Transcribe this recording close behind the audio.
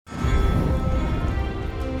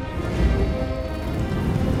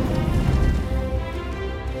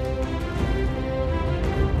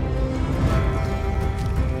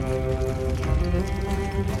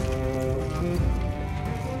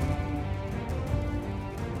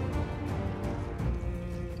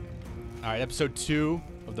All right, episode 2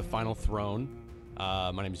 of The Final Throne.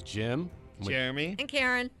 My name is Jim. Jeremy. And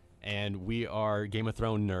Karyn. And we are Game of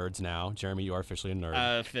Thrones nerds now. Jeremy, you are officially a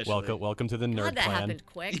nerd. Officially. Welcome to the nerd God, that clan. happened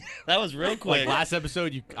quick. That was real quick. Like last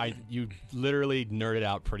episode, you literally nerded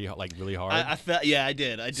out pretty really hard. I felt, yeah, I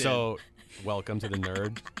did. So, welcome to the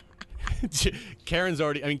nerd.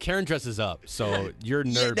 Karyn dresses up, so you're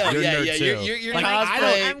nerd. you're nerd too. You're like,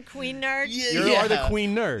 I'm queen nerd. You are the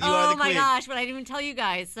queen nerd. Oh my gosh, but I didn't even tell you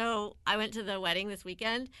guys. So I went to the wedding this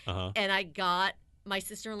weekend, and my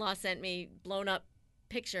sister-in-law sent me blown up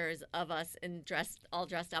pictures of us and all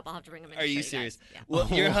dressed up. I'll have to bring them in. Are you serious? Yeah. Well,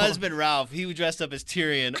 your husband Ralph, he was dressed up as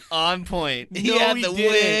Tyrion on point. He No, had he the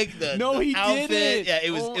didn't. wig, the outfit. didn't. Yeah,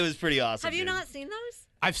 it was pretty awesome. Have you dude. not seen those?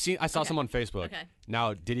 I saw some on Facebook. Okay.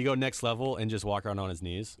 Now, did he go next level and just walk around on his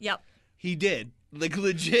knees? Yep. He did. Like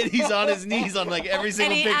legit, he's on his knees on like every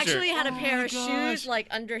single And he picture. actually had a pair of shoes like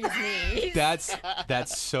under his knees.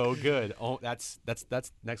 That's so good. Oh, that's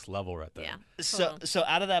next level right there. Yeah. So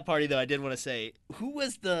out of that party though, I did want to say,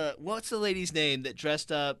 what's the lady's name that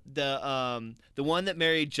dressed up the one that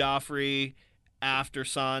married Joffrey after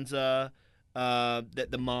Sansa,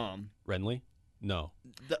 the mom. Renly? No.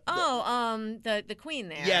 The queen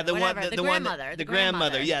there. Yeah, the grandmother. The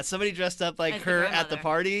grandmother. Yeah, somebody dressed up like As the her at the grandmother.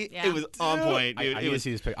 party. Yeah. It was on point, dude. I need to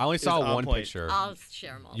see this picture. I only saw on one point. picture. I'll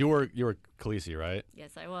share them all. You were Khaleesi, right?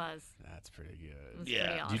 Yes, I was. That's pretty It good. was Yeah.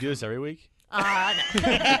 pretty Do awesome. you do this every week? No.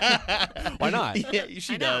 Why not? Yeah,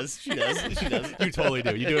 she I know. does. She does. She does. You totally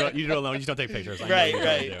do. You do it alone. You just don't take pictures. I know Right, you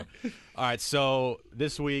totally right. do. All right. So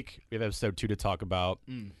this week we have episode 2 to talk about,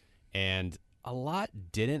 and a lot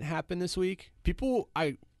didn't happen this week. People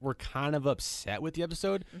were kind of upset with the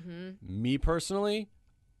episode. Me personally,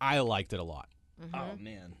 I liked it a lot. Oh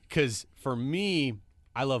man. Because for me,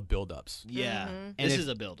 I love build-ups. Yeah. And This if- is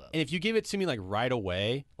a build-up. And if you give it to me like right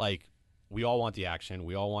away, like we all want the action,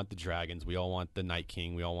 we all want the dragons, we all want the Night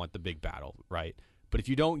King, we all want the big battle, right? But if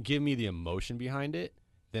you don't give me the emotion behind it,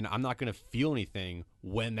 then I'm not going to feel anything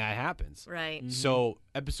when that happens. Right. So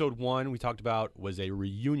episode 1 we talked about was a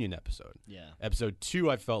reunion episode. Yeah. Episode 2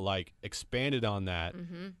 I felt like expanded on that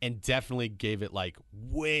and definitely gave it like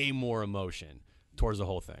way more emotion towards the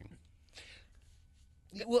whole thing.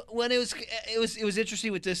 Well, when it was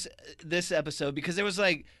interesting with this episode because there was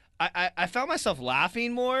like I found myself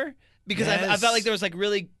laughing more because I Yes. felt like there was like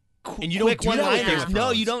really And you don't quick do that with one-liners. Game of No,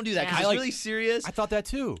 Thrones. you don't do that because Yeah. it's I really serious. I thought that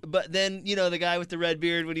too. But then the guy with the red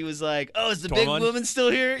beard when he was like, "Oh, is the big Tormund? woman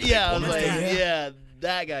still here?" Yeah, I was woman like, still here? "Yeah,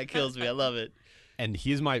 that guy kills me. I love it." And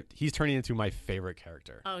he's turning into my favorite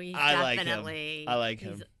character. Oh, he's I like him. definitely. I like he's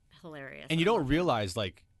him. hilarious. And you don't realize,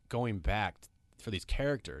 like, going back for these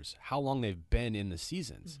characters, how long they've been in the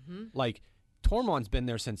seasons. Like, Tormund's been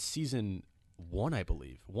there since season 1, I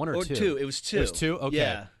believe. 1 or 2. It was 2. It was 2? Okay.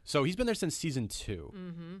 Yeah. So he's been there since season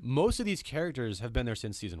 2. Most of these characters have been there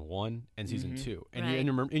since season 1 and season 2. And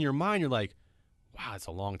Right. in your mind, you're like, wow, it's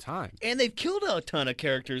a long time. And they've killed a ton of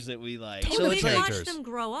characters that we like. Tons So of we've characters. watched them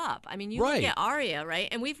grow up. I mean, you Right. look at Arya, right?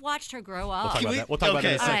 And we've watched her grow up. Talk about that. We'll talk about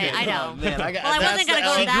that in a okay. second. All right, I know. Oh, man, I got, Well, I that's wasn't gonna the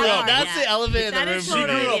go ele- that Bro, hard. That's the elephant in That the room. is She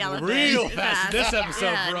totally grew the up elephant. real fast in this episode,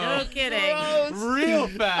 Yeah, bro. No kidding. Gross. Real I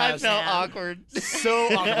fast. felt Yeah. awkward. So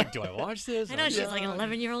I'm like, do I watch this? I know Oh, she's yeah. like an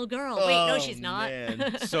 11-year-old girl. Wait, no, Oh, she's not.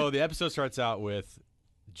 man. So the episode starts out with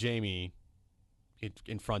Jaime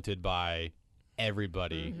confronted by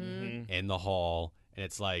everybody in the hall. And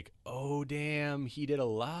it's like, oh, damn, he did a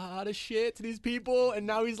lot of shit to these people. And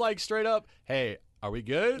now he's like straight up, hey, are we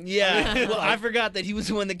good? Yeah. Well, I forgot that he was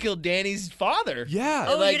the one that killed Danny's father. Yeah.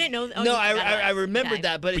 Oh, Like, you didn't know? Oh, no, you I forgot about it. remembered Okay.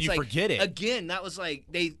 that, but it's you like forget it. again. That was like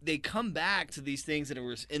they come back to these things that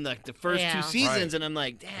were in like the first Yeah. 2 seasons, Right. and I'm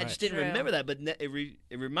like, Dad, I just Right. didn't True. remember that, but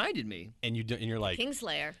it reminded me. And you're like,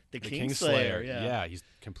 Kingslayer. The the Kingslayer. Yeah, he's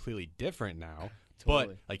completely different now.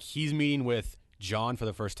 Totally. But like he's meeting with Jon for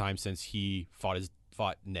the first time since he fought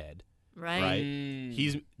Ned. Right. Right. Mm.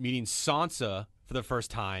 He's meeting Sansa for the first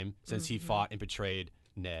time since he fought and betrayed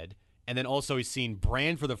Ned. And then also he's seen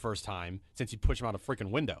Bran for the first time since he pushed him out a freaking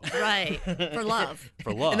window Right. For love.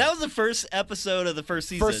 for love. And that was the first episode of the first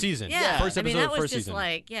season. first season. Yeah. First I episode mean, that of was first just season.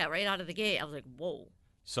 like, right out of the gate. I was like, whoa.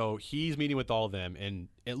 So he's meeting with all of them, and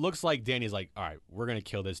it looks like Danny's like, all right, we're going to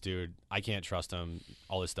kill this dude. I can't trust him,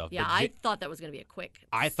 all this stuff. Yeah, But I thought that was going to be a quick.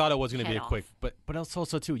 I thought it was going to be head a quick, off. but it's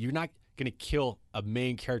also, too, you're not going to kill a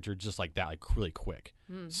main character just like that, like really quick.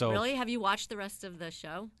 So Really? Have you watched the rest of the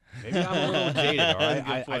show? maybe I'm a little jaded, all right?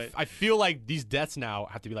 Good point. I feel like these deaths now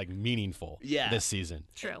have to be like meaningful this season.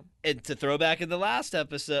 True. And to throw back in the last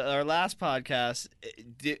episode, our last podcast,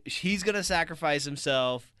 he's gonna sacrifice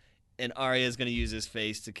himself, and Arya is gonna use his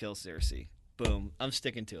face to kill Cersei. Boom! I'm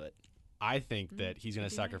sticking to it. I think that he's going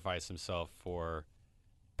to sacrifice himself for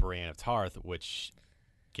Brienne of Tarth, which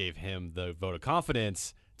gave him the vote of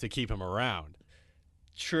confidence to keep him around.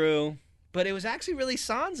 True. But it was actually really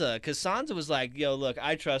Sansa, because Sansa was like, yo, look,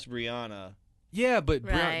 I trust Brianna. Yeah, but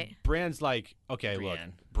Right. Brienne's like, okay, look, Brienne. Brienne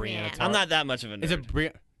of Brienne. Tarth. I'm not that much of a nerd. Is it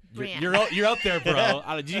Brienne? Brienne. You're up there, bro.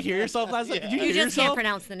 Did you hear yourself last night? Did you hear You just yourself? can't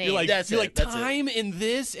pronounce the name. You're like, That's it. time in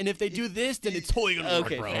this, and if they do this, then it's totally gonna work,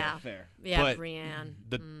 Okay, bro. Yeah. fair. yeah, but Brienne.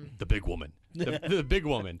 The big woman, the big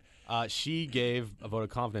woman. She gave a vote of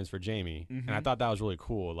confidence for Jamie, and I thought that was really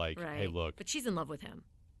cool. Like, Right. hey, look, But she's in love with him.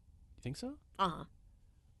 you think so? Do Uh-huh.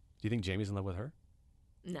 you think Jamie's in love with her?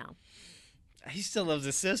 No. He still loves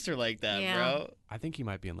his sister like that, Yeah. bro. I think he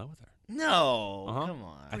might be in love with her. No. Uh-huh. Come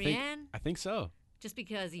on. Brienne? I think so. Just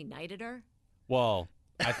because he knighted her? Well,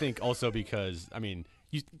 I think also because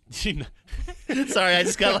you. Sorry, I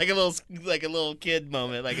just got like a little kid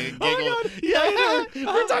moment, like a giggle. Oh my God.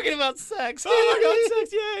 Yeah, We're talking about sex.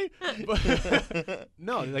 Oh my God, sex, yay! But,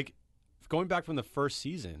 no, like going back from the first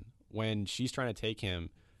season when she's trying to take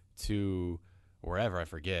him to wherever, I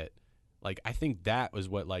forget. Like, I think that was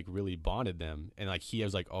what like really bonded them, and like he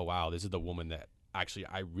was like, oh wow, this is the woman that actually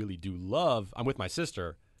I really do love. I'm with my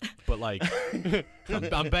sister, but like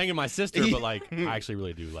I'm banging my sister, but like I actually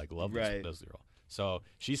really do like love this girl. So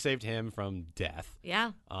she saved him from death.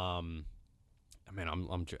 Yeah. Man,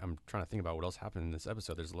 I'm trying to think about what else happened in this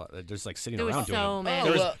episode. There's a lot. There's like sitting There was around doing so it. many.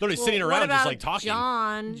 There was Well, literally sitting What around about just like talking.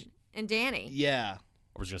 John and Danny? Yeah.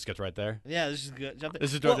 We're just gonna skip right there. Yeah, this is good. Jump in.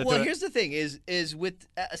 This is well, here's the thing: is with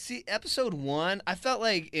episode 1, I felt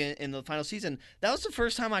like in the final season that was the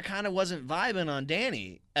first time I kind of wasn't vibing on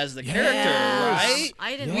Danny as the character, right?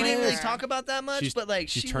 I didn't. We didn't really either. talk about that much, but like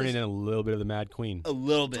she's she turning was in a little bit of the Mad Queen. a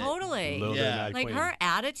little bit. Totally. A little bit of Mad Like Queen. her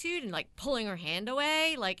attitude and like pulling her hand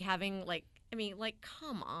away, like having like, I mean, like,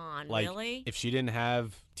 come on, Like, really? if she didn't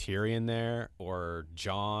have Tyrion there or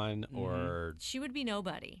John or She would be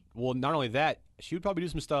nobody. well, not only that, she would probably do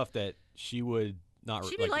some stuff that she would not.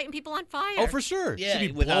 She'd be like, lighting people on fire. oh, for sure. Yeah, She'd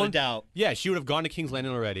be without blowing, a doubt. Yeah, she would have gone to King's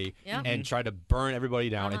Landing already Yeah. and tried to burn everybody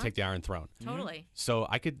down and Uh-huh. take the Iron Throne. Totally. So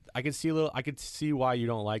I could see why you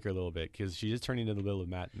don't like her a little bit because she's just turning into the little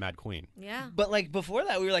Mad Queen. Yeah. But like before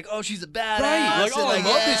that, we were like, oh, she's a badass. Right, like, and, oh, I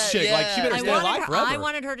love this chick. Like, she better I stay alive wanted, forever. I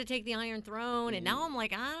wanted her to take the Iron Throne, and now I'm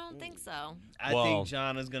like, I don't think so. I Well, think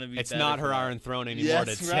John is gonna be. It's better not for her that. Iron Throne anymore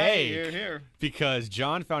Yes, to right. take Here. because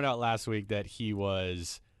John found out last week that he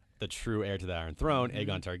was the true heir to the Iron Throne,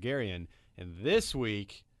 Aegon Targaryen, and this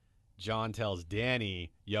week John tells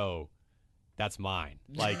Dany, "Yo, that's mine."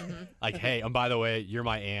 Like, hey, and by the way, you're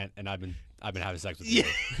my aunt, and I've been having sex with you.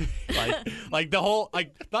 like the whole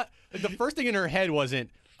the first thing in her head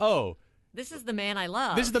wasn't, "Oh, This is the man I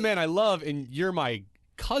love. this is the man I love, and you're my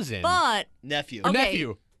cousin, But Nephew. or okay,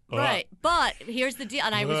 nephew." right. But here's the deal,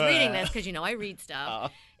 and I was reading this because I read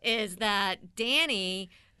stuff. Is that Dany?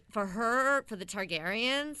 For the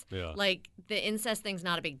Targaryens, Yeah. like the incest thing's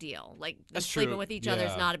not a big deal. Like That's sleeping true. with each other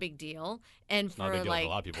is Yeah. not a big deal. And Not a for big deal like for a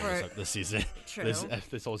lot of people for, this season, True.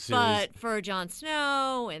 this whole series. but for Jon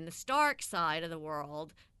Snow and the Stark side of the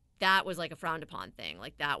world, that was like a frowned upon thing.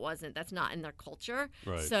 Like that's not in their culture.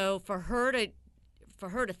 Right. So for her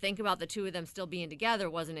to think about the two of them still being together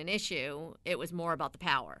wasn't an issue. It was more about the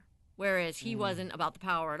power. Whereas he wasn't about the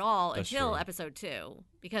power at all That's until true. episode 2.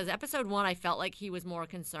 Because episode 1, I felt like he was more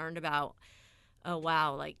concerned about, oh,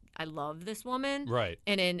 wow, like, I love this woman. Right.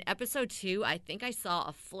 And in episode 2, I think I saw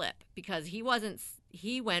a flip because he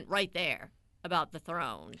went right there about the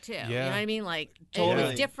throne, too. You know Yeah. what I mean? Like, it Totally.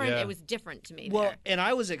 was different. Yeah. It was different to me Well, there. and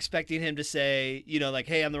I was expecting him to say, like,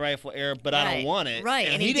 hey, I'm the rightful heir, but I don't Right. want it. Right,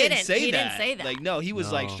 And and he he didn't didn't. say He that. didn't say that. Like, no, he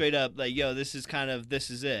was like No. straight up, like, yo, this is this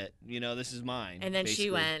is it. This is mine. And then she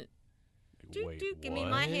basically. went, Wait, give me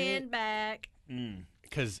my what? hand back.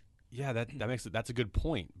 Because that's a good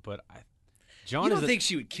point. But John You don't is think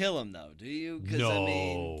she would kill him, though, do you? 'Cause,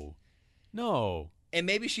 no, no. And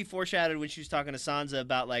maybe she foreshadowed when she was talking to Sansa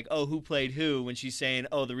about, like, oh, who played who, when she's saying,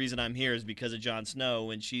 oh, the reason I'm here is because of Jon Snow,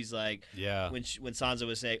 when she's like, Yeah. when Sansa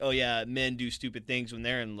was saying, oh, yeah, men do stupid things when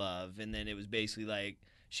they're in love. And then it was basically like,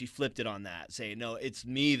 she flipped it on that, saying, no, it's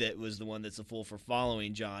me that was the one that's a fool for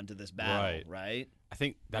following Jon to this battle, right? I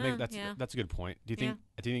think that's yeah. that's a good point. Do you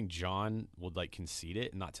think John would like concede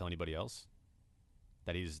it and not tell anybody else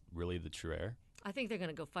that he's really the true heir? I think they're going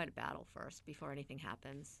to go fight a battle first before anything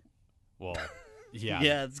happens. Well, yeah.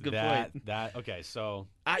 Yeah, that's a good point. Okay, so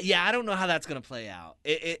I don't know how that's going to play out.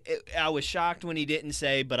 I was shocked when he didn't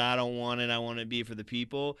say, but I don't want it. I want to be for the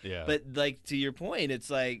people. Yeah. But like to your point, it's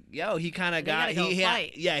like, yo, he kind of got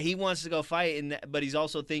fight. he wants to go fight, but he's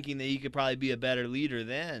also thinking that he could probably be a better leader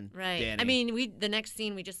than Right. Dany. I mean, the next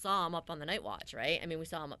scene we just saw him up on the Night Watch, right? I mean, we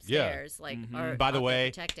saw him upstairs, like, or by the out there way,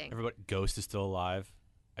 protecting. everybody, Ghost is still alive.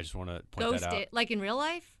 I just want to point that out. Like in real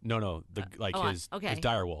life? No, his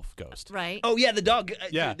direwolf ghost. Right. Oh yeah, the dog.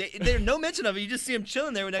 Yeah, there's no mention of it. You just see him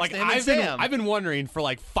chilling there next to him and Sam. I've been wondering for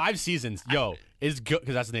like 5 seasons. Because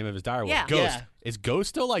that's the name of his direwolf. Yeah. Ghost. Yeah. Is Ghost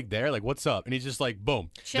still like there? Like, what's up? And he's just like, boom,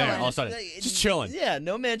 chilling. there all of a sudden, just chilling. Yeah,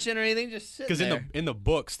 no mention or anything, just sitting there. Because in the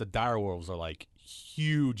books, the direwolves are like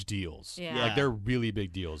huge deals. Yeah. Like they're really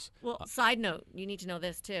big deals. Well, side note, you need to know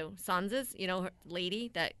this too. Sansa's, her lady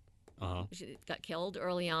that she got killed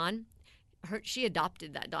early on, she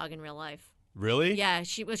adopted that dog in real life. Really? Yeah,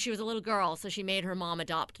 she was a little girl, so she made her mom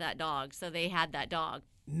adopt that dog. So they had that dog.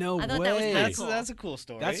 No way. I thought that was pretty cool. That's a cool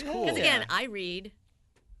story. That's cool. Because again, I read.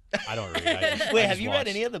 I don't read. Wait, have you read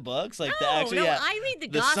any of the books? Like I read the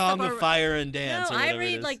gossip. Song of Fire and Dance. No, or I whatever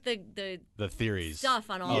read it is. like the theories stuff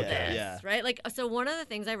on all of this, yeah. right? Like, so one of the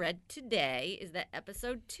things I read today is that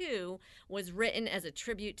episode 2 was written as a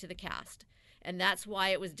tribute to the cast. And that's why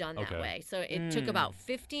it was done that way. So it took about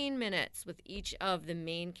 15 minutes with each of the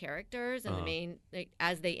main characters and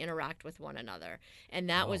as they interact with one another. And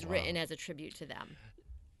that was written as a tribute to them.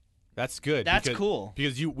 That's good. That's cool.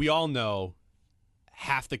 Because we all know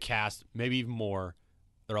half the cast, maybe even more,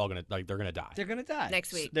 they're gonna die. They're gonna die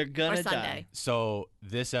next week. They're gonna or Sunday. die. So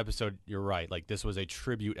this episode, you're right. Like this was a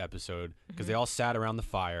tribute episode because they all sat around the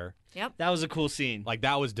fire. Yep. That was a cool scene. Like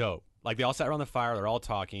that was dope. Like they all sat around the fire. They're all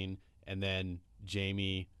talking, and then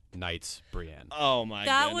Jaime knights Brienne. Oh my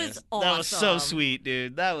that goodness. was awesome. That was so sweet,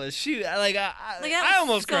 dude. That was I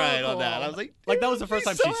almost cried on that. I was like that was the first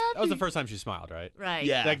time that was the first time she smiled, right? Right.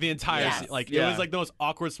 Yeah. Like the entire it was like the most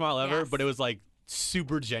awkward smile ever, Yes. but it was like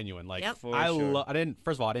super genuine. Like I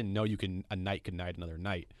didn't know a knight could knight another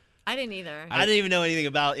knight. I didn't either. I didn't even know anything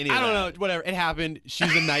about any of that. I don't know. Whatever. It happened.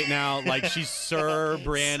 She's a knight now. Like she's Sir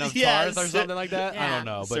Brienne of Tarth or something like that. Yeah. I don't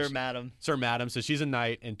know. But Sir Madam. So she's a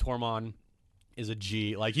knight, and Tormund is a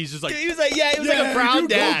G. Like he's just like he was like a proud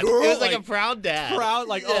dad. Girl. It was like a proud dad. Proud.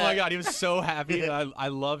 Like oh my god, he was so happy. I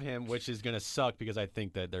love him, which is gonna suck because I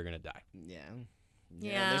think that they're gonna die.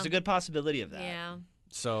 Yeah. There's a good possibility of that. Yeah.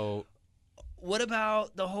 So. What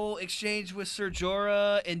about the whole exchange with Ser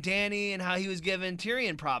Jorah and Dany and how he was giving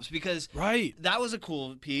Tyrion props? Because that was a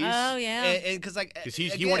cool piece. Oh yeah, and because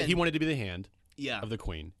he wanted to be the hand of the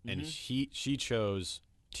queen, and she chose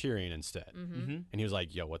Tyrion instead, and he was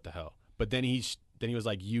like, "Yo, what the hell?" But then he was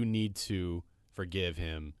like, "You need to forgive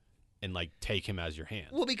him and like take him as your hand."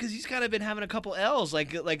 Well, because he's kind of been having a couple L's, like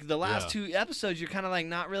the last 2 episodes. You're kind of like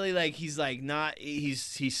not really like he's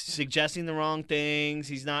suggesting the wrong things.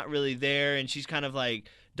 He's not really there, and she's kind of like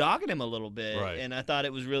dogging him a little bit. Right. And I thought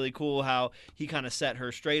it was really cool how he kind of set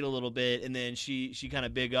her straight a little bit, and then she kind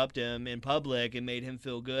of big upped him in public and made him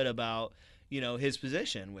feel good about his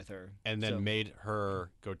position with her, and then made her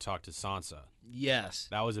go talk to Sansa. Yes,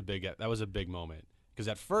 that was a big moment because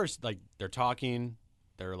at first like they're talking.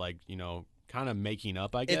 They're like, kind of making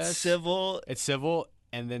up, I guess. It's civil.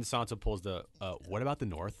 And then Sansa pulls the, what about the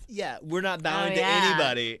North? Yeah, we're not bowing to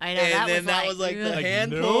anybody. I know, and that was like the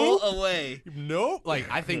hand pull away. Nope. Like,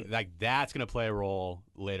 I think like that's going to play a role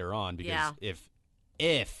later on because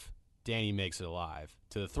if Dany makes it alive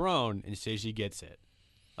to the throne and say she gets it,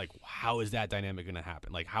 like, how is that dynamic going to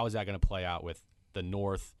happen? Like, how is that going to play out with the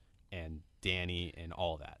North and Dany and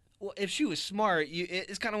all that? Well, if she was smart,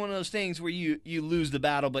 it's kind of one of those things where you lose the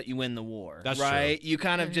battle, but you win the war. That's right. True. You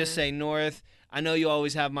kind of just say, North, I know you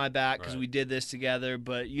always have my back because we did this together,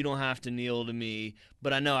 but you don't have to kneel to me.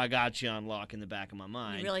 But I know I got you on lock in the back of my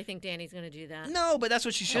mind. You really think Dany's going to do that? No, but that's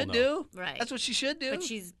what she should do. Right. That's what she should do. But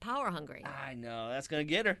she's power hungry. I know. That's going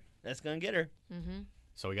to get her. Mm-hmm.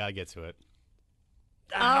 So we got to get to it.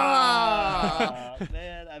 Oh,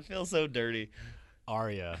 man. I feel so dirty.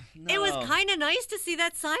 Arya. No. It was kind of nice to see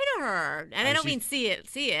that side of her, and I don't mean see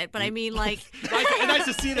it, but I mean like nice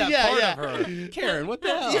to see that part of her. Karyn, what the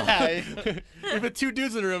hell? Yeah, we put 2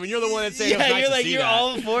 dudes in the room, and you're the one that's saying, "Yeah, you're like you're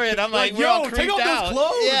all for it." I'm like, yo, all take off out. those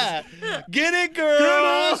clothes. Yeah, get it,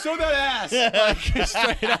 girl. Show that ass. Like,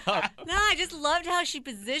 straight up. No, I just loved how she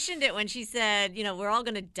positioned it when she said, we're all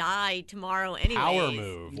gonna die tomorrow anyway. Power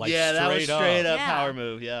move. Like, that was straight up yeah. power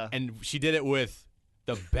move. Yeah, and she did it with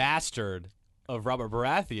the bastard of Robert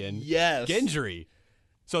Baratheon, yes, Gendry.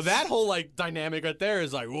 So that whole like dynamic right there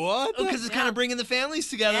is like what? Because it's kind of bringing the families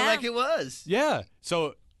together like it was. Yeah.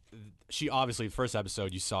 So she obviously first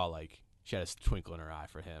episode you saw like she had a twinkle in her eye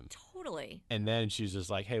for him. Totally. And then she's just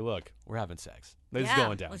like, hey, look, we're having sex. It's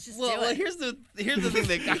going down. Let's just well, here's the thing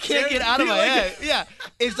that I can't get out of my head. Yeah,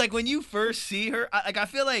 it's like when you first see her, I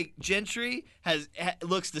feel like Gentry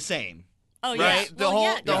looks the same. Oh, right?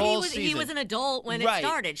 yeah. The whole he season. was an adult when it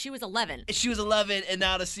started. She was 11. She was 11, and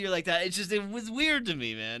now to see her like that, it was weird to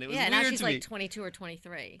me, man. It was weird now she's to like me. 22 or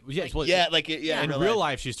 23. In real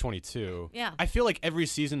life, she's 22. Yeah. I feel like every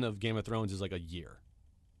season of Game of Thrones is like a year.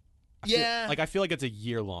 I feel like it's a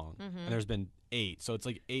year long, and there's been 8, so it's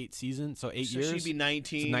like 8 seasons, so 8 years. So she'd be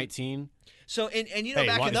 19. So 19. So and you know, Hey,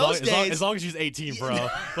 back in those days, as long as she's 18, bro,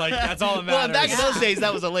 like that's all that matters. well, back in those days,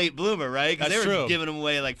 that was a late bloomer, right? Because That's they were true. giving them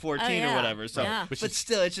away like 14 or whatever. So, But but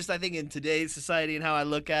still, it's just I think in today's society and how I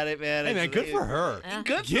look at it, man. Hey, man, good for her.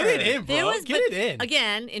 Good Get for it her. in, bro. Get it in.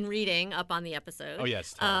 Again, in reading up on the episode. Oh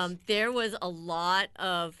yes. Tell us. There was a lot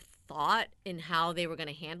of thought in how they were going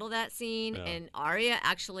to handle that scene, and Arya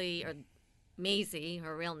actually, or Maisie,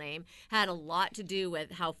 her real name, had a lot to do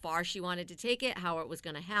with how far she wanted to take it, how it was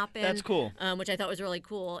going to happen. That's cool. Which I thought was really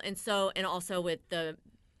cool. And so, and also with the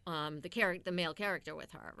male character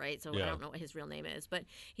with her, right? So I don't know what his real name is, but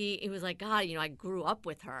he was like, God, I grew up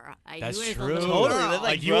with her. That's I true. Totally.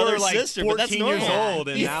 Like you brother, were like sister, 14 but that's years normal. old,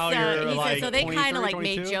 and now you're like so they kind of 23,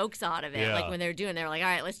 made 22? jokes out of it, Yeah. like when they were doing. They were like, all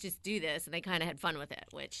right, let's just do this, and they kind of had fun with it,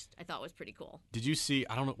 which I thought was pretty cool. Did you see?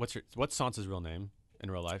 I don't know what's Sansa's real name in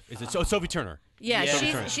real life. Is it Sophie Turner? Yeah,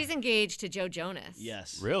 Yeah. she's engaged to Joe Jonas.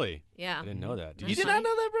 Yes. Really? Yeah. I didn't know that. You did not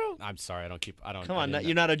know that, bro? I'm sorry. I don't. Come I on, didn't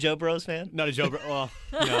you're not a Joe Bros fan? Not a Joe. Well,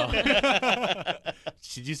 no.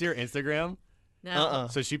 Did you see her Instagram? No.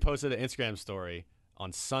 So she posted an Instagram story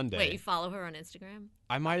on Sunday. Wait, you follow her on Instagram?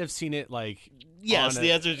 I might have seen it like. Yes, on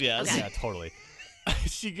the answer is yes. Okay. Yeah, totally.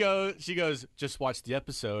 She goes. Just watched the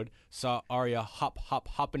episode. Saw Arya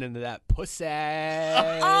hopping into that pussy.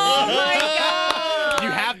 Oh my God! You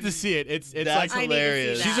have to see it. It's That's like I need to see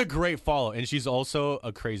hilarious. that. she's a great follow, and she's also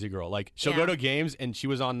a crazy girl. Like she'll go Yeah. to games, and she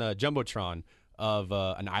was on the jumbotron of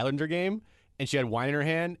an Islander game, and she had wine in her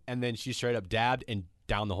hand, and then she straight up dabbed and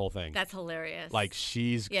down the whole thing. That's hilarious. Like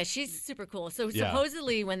she's she's super cool. So Yeah.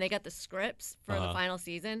 supposedly when they got the scripts for the final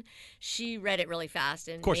season, she read it really fast,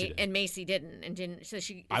 and course she did. and Macy didn't. So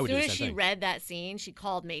she I as would do soon the as same she thing. read that scene, she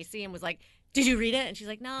called Macy and was like, "Did you read it?" And she's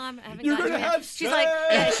like, "No, I haven't You're gotten to gonna it." have She's like,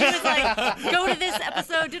 she was like, "Go to this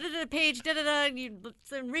episode, page, and you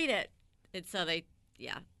read it." And so it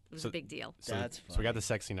was a big deal. That's so we got the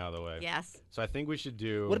sex scene out of the way. Yes. So I think we should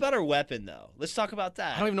do. What about her weapon, though? Let's talk about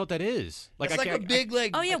that. I don't even know what that is. It's I like a can't. big,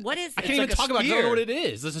 like... Oh yeah, what is? I it? can't even like a talk about it 'cause I don't know spear. what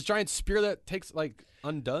it is. This is a giant spear that takes like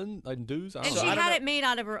undoes. I And don't she know. had it made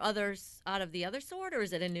out of the other sword, or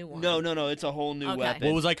is it a new one? No, it's a whole new Okay. weapon.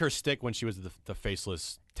 What was like her stick when she was the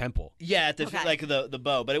faceless temple? Yeah, at the Okay. like the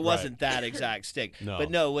bow, but it wasn't that exact stick. No.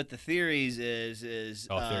 But no, what the theories is Theories.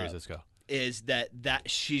 Let's go. is that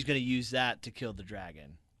she's going to use that to kill the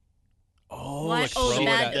dragon. Oh, What? like Oh, throw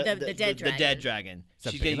the it at- the dead dragon. The dead dragon. Is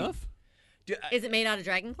that She's big gonna- enough? Is it made out of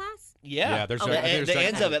dragon glass? Yeah. Yeah, there's Okay. I think The there's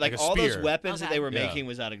ends of it, like a all those spear. weapons that Okay. they were Yeah. making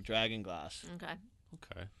was out of dragon glass. Okay.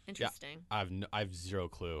 Okay. Interesting. I've zero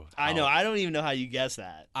clue. I know. I don't even know how you guess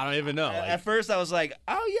that. I don't even know. At first, I was like,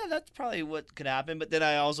 "Oh yeah, that's probably what could happen." But then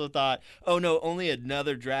I also thought, "Oh no, only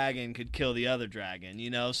another dragon could kill the other dragon."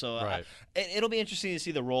 So Right. it'll be interesting to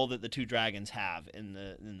see the role that the two dragons have in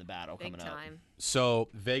the battle Big coming up. time. So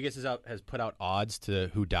Vegas has put out odds to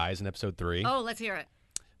who dies in episode 3. Oh, let's hear it.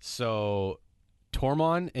 So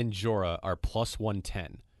Tormund and Jorah are plus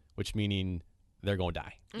 110, which meaning they're going to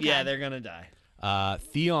die. Okay. Yeah, they're gonna die.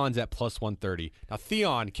 Theon's at plus 130. Now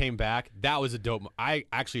Theon came back. That was a dope. I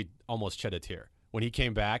actually almost shed a tear when he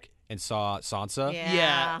came back and saw Sansa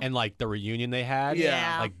Yeah. and like the reunion they had.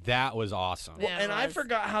 Yeah. Like that was awesome. Yeah. And it I was.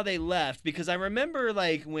 forgot how they left because I remember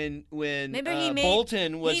like when Remember he made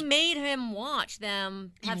Bolton was he made him watch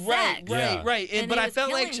them have right, sex. Yeah. right. And But he I was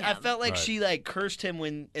felt like killing I him. felt like Right. she like cursed him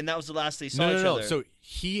and that was the last they saw each No. other. So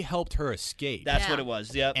he helped her escape. That's Yeah. what it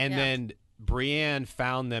was. Yep. And Yeah. then Brienne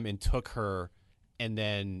found them and took her, and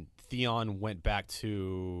then Theon went back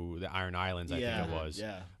to the Iron Islands, I think it was.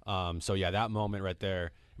 Yeah. So yeah, that moment right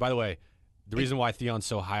there. By the way, the reason why Theon's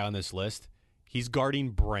so high on this list, he's guarding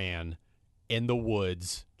Bran in the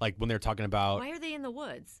woods, like when they're talking about. Why are they in the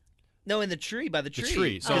woods? No, in the tree, by the tree.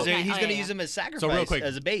 tree. So- Because Okay. he's Oh, going to yeah, use yeah. him as sacrifice, So real quick,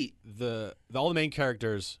 as a bait. all the main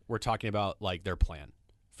characters were talking about like their plan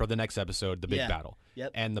for the next episode, the big Yeah. battle.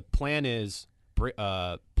 Yep. And the plan is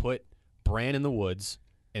put Bran in the woods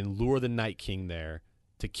and lure the Night King there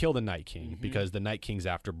to kill the Night King because the Night King's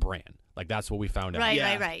after Bran. Like that's what we found out. Right.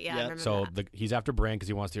 Yeah. Yeah. I Yep. remember So that. he's after Bran because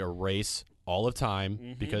he wants to erase all of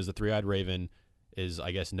time because the Three-Eyed Raven is,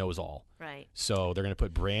 I guess, knows all. Right. So they're gonna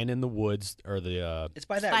put Bran in the woods or the. It's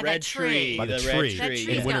by that by that red tree. tree. By the red tree. That in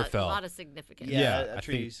tree's got Winterfell. a lot of significance. Yeah, that I think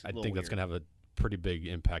tree's a little that's weird. gonna have a pretty big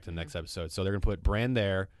impact in the next episode. So they're gonna put Bran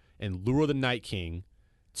there and lure the Night King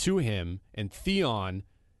to him, and Theon.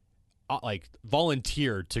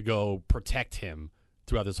 volunteered to go protect him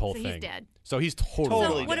throughout this whole So thing. he's dead. So he's totally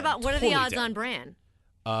Totally So what dead. about what are Totally the odds dead. on Bran?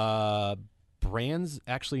 Bran's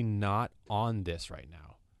actually not on this right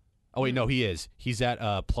now. Oh wait, no, he is. He's at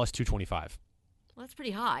plus 225. Well, that's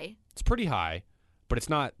pretty high. It's pretty high, but it's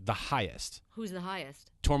not the highest. Who's the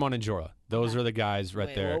highest? Tormund and Jorah. Those Okay. are the guys right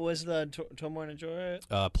Wait, there. What was the Tomorrow and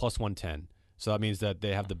Jorah? Plus 110. So that means that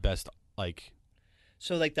they have the best, like,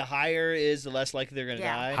 So like the higher is, the less likely they're gonna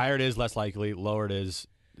Yeah. die. higher it is, less likely. Lower it is,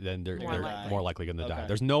 then they're More likely. more likely going to die. Okay.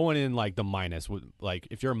 There's no one in like the minus. Like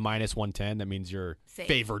if you're minus 110, that means you're Safe.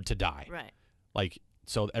 favored to die. Right. Like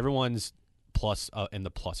so, everyone's plus in the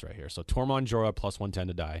plus right here. So Tormund Jorah plus 110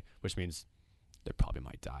 to die, which means they probably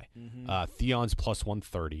might die. Theon's plus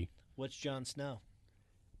 130, What's Jon Snow?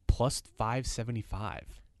 plus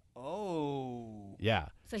 575. Oh. Yeah.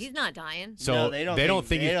 So he's not dying. So No, they don't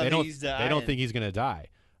think he's they don't dying. think he's gonna die.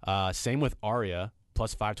 Same with Arya,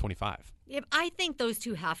 plus 525. Yeah, I think those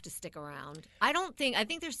two have to stick around. I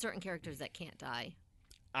think there's certain characters that can't die.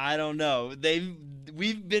 I don't know.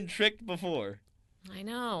 We've been tricked before. I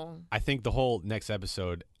know. I think the whole next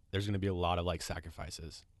episode, there's gonna be a lot of like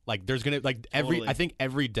sacrifices. Like there's gonna Totally. I think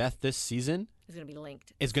every death this season It's going to be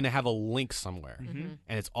linked. is gonna have a link somewhere, Mm-hmm.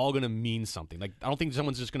 and it's all gonna mean something. Like I don't think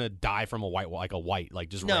someone's just gonna die from a white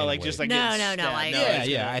just No, randomly. like just like No, getting no, no, stabbed. I-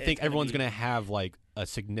 yeah. it's I think gonna everyone's be- gonna have like a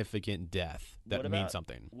significant death that What means about-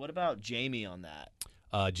 something. What about Jamie on that?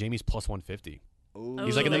 Jamie's plus 150. Ooh.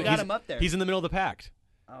 He's like in the, they got he's, him up there. He's in the middle of the pack.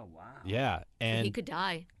 Oh wow. Yeah, and He could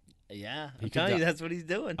die. Yeah, He I'm could telling you, die. that's what he's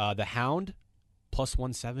doing. the Hound, plus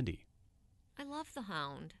 170. I love the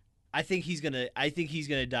Hound. I think he's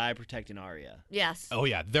gonna die protecting Arya. Yes. Oh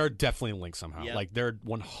yeah, they're definitely linked somehow. Yep. Like they're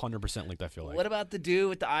 100% linked. I feel like. What about the dude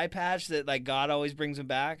with the eye patch that like God always brings him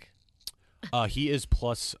back? He is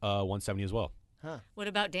plus 170 as well. What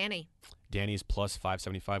about Dany? Danny's plus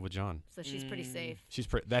 575 with John. So she's pretty safe. She's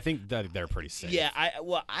pretty. I think that they're pretty safe. Yeah,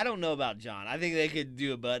 I don't know about John. I think they could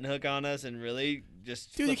do a button hook on us and really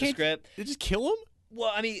just Dude, flip the script. They just kill him.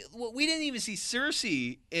 Well, I mean, we didn't even see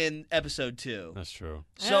Cersei in episode 2. That's true.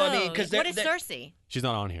 So I mean, because what is Cersei? She's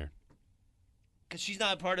not on here. she's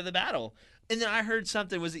not part of the battle. And then I heard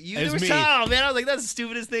something. Was it you? It was There me. Oh man, I was like, that's the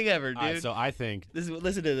stupidest thing ever, dude. All right, so I think. Listen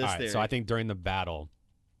to this All right, theory. so I think during the battle,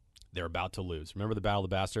 they're about to lose. Remember the Battle of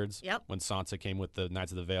the Bastards? Yep. When Sansa came with the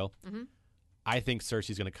Knights of the Vale. Mhm. I think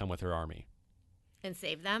Cersei's going to come with her army And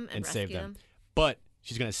save them and, and rescue save them. But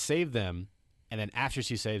she's going to save them, and then after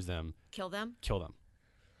she saves them, Kill them. kill them,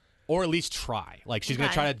 or at least try. Like she's going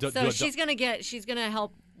to try to do. So do she's gonna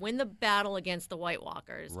help win the battle against the White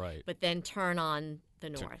Walkers. Right. But then turn on the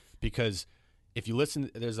North. Because if you listen,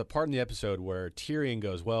 there's a part in the episode where Tyrion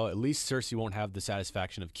goes, "Well, at least Cersei won't have the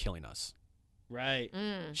satisfaction of killing us." right.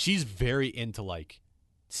 She's very into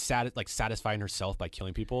satisfying herself by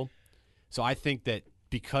killing people. So I think that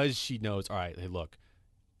because she knows, all right, hey, look,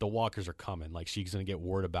 the walkers are coming. Like she's gonna get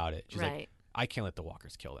word about it. She's like, Right. I can't let the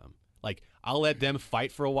walkers kill them. Like I'll let them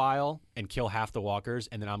fight for a while and kill half the walkers,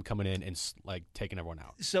 and then I'm coming in and like taking everyone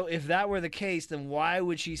out. So if that were the case, then why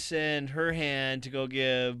would she send her hand to go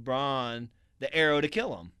give Bronn the arrow to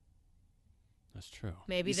kill him? That's true.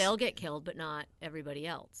 Maybe they'll get killed, but not everybody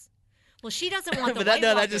else. Well, she doesn't want the But that White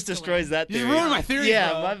that Walkers just to destroys win. that You just theory. ruined my theory,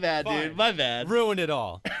 Yeah, bro. my bad, Fine. dude. My bad. Ruined it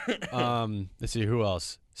all. Let's see who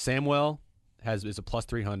else. Samwell is a plus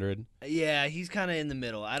 300. Yeah, he's kind of in the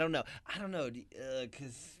middle. I don't know.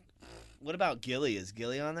 Because what about Gilly? Is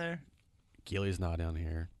Gilly on there? Gilly's not down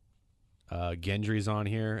here. Gendry's on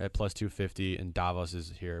here at plus 250, and Davos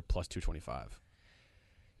is here plus 225.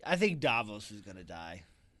 I think Davos is gonna die.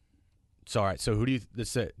 So all right, so who do you let's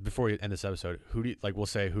say before we end this episode? Who do you like? We'll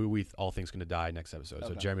say who we all think's gonna die next episode.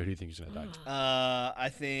 So Okay. Jeremy, who do you think is gonna die? I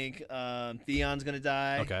think Theon's gonna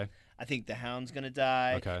die. Okay, I think the Hound's gonna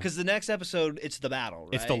die. Okay. Because the next episode, it's the battle,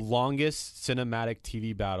 right? it's the longest cinematic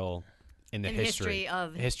TV battle in the In history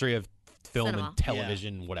history of film cinema. and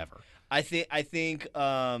television, whatever. I think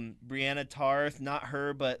Brianna Tarth, not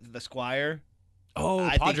her, but the Squire. Oh,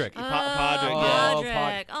 I think- Podrick. Oh, Podrick,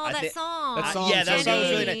 Podrick. Oh, I that think- song. That song yeah, that so song was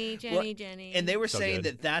really Jenny, nice. Jenny, Well, Jenny. And they were So saying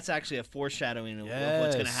good. that's actually a foreshadowing of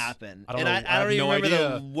what's going to Yes. happen. I don't and know. I I don't have even no remember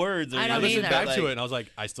idea. the words. Or I I don't anything, listened either. back but, to like, it, and I was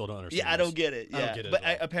like, I still don't understand. Yeah, I don't get it. I Yeah, don't get it but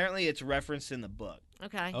as well. apparently it's referenced in the book.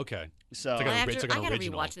 Okay. Okay. So It's like I it's like an gotta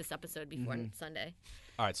original. rewatch this episode before Sunday.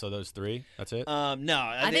 All right, so those three. That's it. no,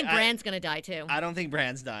 I think Bran's gonna die too. I don't think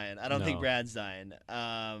Bran's dying. I don't think No. Brad's dying.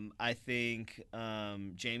 I think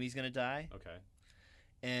Jamie's gonna die, Okay.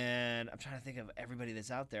 and I'm trying to think of everybody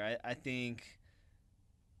that's out there. I think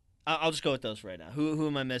I'll just go with those for right now. Who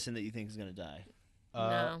am I missing that you think is gonna die?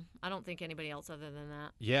 No, I don't think anybody else other than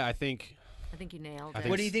that. Yeah, I think I think you nailed I it. think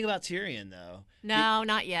What do you think about Tyrion, though? No,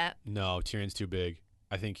 not yet. No, Tyrion's too big.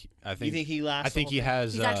 I think. You think he lasts? I think the he whole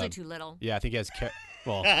has. He's actually too little. Yeah, I think he has.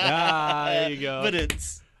 Well, thing? there you go. But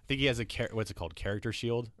it's I think he has a what's it called? Character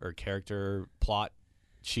shield or character plot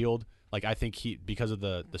shield. Like I think because of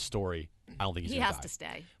the story, I don't think he's He gonna has die. to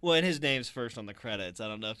stay. well, and his name's first on the credits. I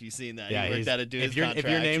don't know if you've seen that. Yeah, he worked out a dude if your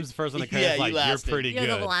name's first on the credits, yeah, like you you're lasted. pretty You're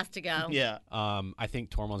good. the last to go. Yeah, I think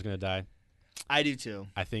Tormund's gonna die. I do too.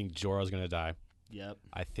 I think Jorah's gonna die. Yep.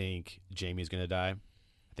 I think Jaime's gonna die.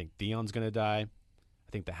 I think Theon's gonna die.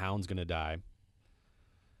 I think the Hound's gonna die.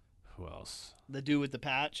 Who else? The dude with the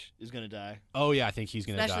patch is gonna die. Oh yeah, I think he's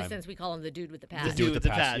gonna Especially die. since we call him the dude with the The patch. dude with the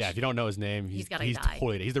patch. patch. Yeah, if you don't know his name, He's he's gotta he's die.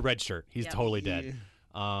 totally dead. He's the red shirt. He's Yep. totally dead.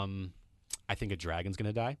 I think a dragon's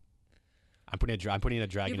gonna die. I'm putting in a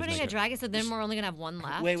dragon. You're as putting my a dragon, so then we're only gonna have one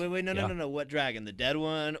left. Wait, no, Yeah. no. What dragon? The dead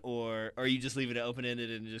one, or are you just leaving it open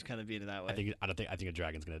ended and just kind of being it that way? I think a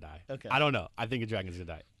dragon's gonna die. Okay. I don't know. I think a dragon's gonna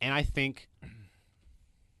die, and I think.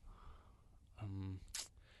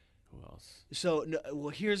 Who else? So, well,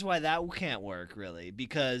 here's why that can't work really,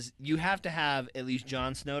 because you have to have at least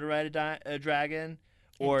Jon Snow to ride a dragon,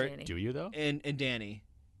 or Danny. Do you though? and Danny.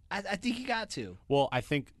 I think you got to. Well, I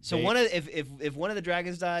think So they, one of if one of the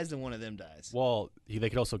dragons dies, then one of them dies. Well, they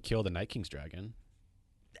could also kill the Night King's dragon,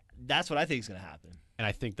 That's what I think is gonna happen. and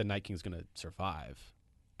I think the Night King's gonna survive.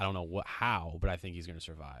 I don't know how, but I think he's gonna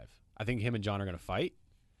survive. I think him and Jon are gonna fight,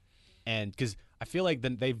 and because I feel like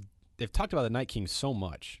they've talked about the Night King so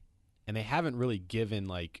much, and they haven't really given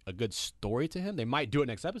like a good story to him. They might do it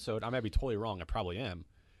next episode. I might be totally wrong. I probably am,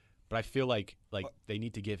 but I feel like they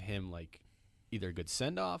need to give him like either a good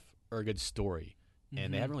send off or a good story,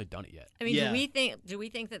 and they haven't really done it yet. I mean, Yeah. do we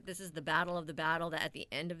think that this is the battle of the battle, that at the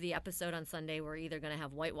end of the episode on Sunday we're either going to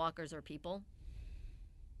have White Walkers or people?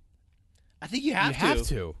 I think you have You have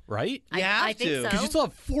to, right? You have I think to. so. Because you still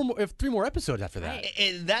have 3 more episodes after that. Right.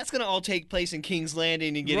 And that's gonna all take place in King's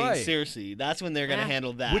Landing and getting Right. Cersei. That's when they're gonna Yeah.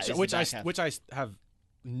 handle that. is the Which back half. I have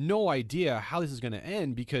no idea how this is going to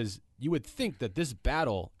end, because you would think that this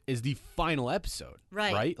battle is the final episode,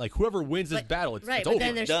 Right. Right? Like whoever wins this But- battle, it's Right, but over.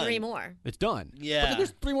 then there's Done. 3 more. It's done. Yeah. But then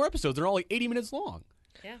there's 3 more episodes. They're all like 80 minutes long.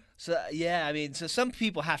 Yeah. So yeah, I mean, so some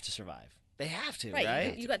people have to survive. They have to, Right,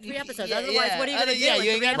 right? you got 3 episodes. Yeah, Otherwise, yeah. what are you going to do? Yeah, in you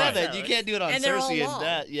ain't 3 got nothing. You episodes? can't do it on And they're all Cersei and long.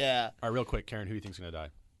 that. Yeah. All right, real quick, Karen, who do you think's going to die?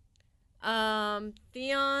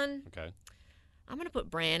 Theon. Okay. I'm going to put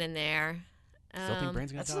Bran in there. Still think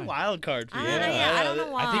Bran's going to That's die. the wild card for you. I don't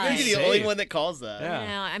know why. I think You're he's the only safe. one that calls that. Yeah.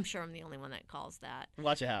 No, I'm sure I'm the only one that calls that.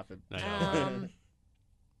 Watch it happen. I know.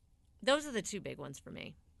 Those are the 2 big ones for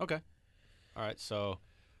me. Okay. All right, so,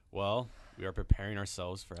 well, we are preparing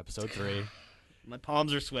ourselves for episode 3. My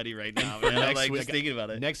palms are sweaty right now, man. I'm Next like week- just thinking about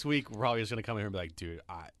it. Next week, we're probably just going to come in here and be like, dude,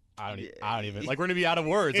 I don't even, like, we're going to be out of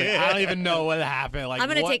words. Like, I don't even know what happened. Like, I'm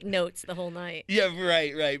going to what- take notes the whole night. Yeah,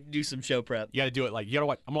 right. Do some show prep. You got to do it. Like, you got to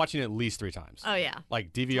watch. I'm watching it at least 3 times. Oh, yeah.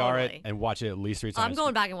 Like, DVR it Totally. and watch it at least 3 times. I'm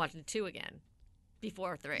going back and watching 2 again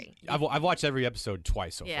before 3. I've watched every episode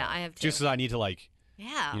twice so Yeah, far. I have too. Just because I need to, like,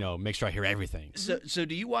 Yeah. make sure I hear everything. So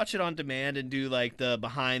do you watch it on demand and do like the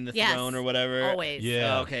behind the Yes, throne or whatever? Always.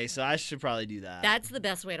 Yeah. Okay, so I should probably do that. That's the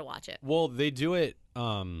best way to watch it. Well, they do it.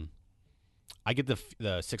 I get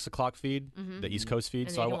the 6 o'clock feed, the East Coast feed,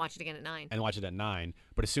 And so then I you can watch it again at 9. and watch it at 9.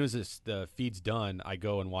 But as soon as the feed's done, I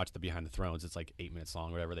go and watch the Behind the Thrones. It's like 8 minutes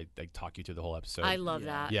long, whatever. They talk you through the whole episode. I love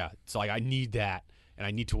that. Yeah. So like I need that, and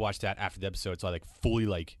I need to watch that after the episode, so I like fully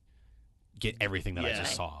like get everything that I Yeah.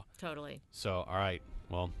 just saw. Totally. So all right,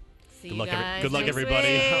 well, See Good you luck every- guys good luck, next everybody.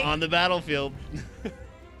 week. on the battlefield.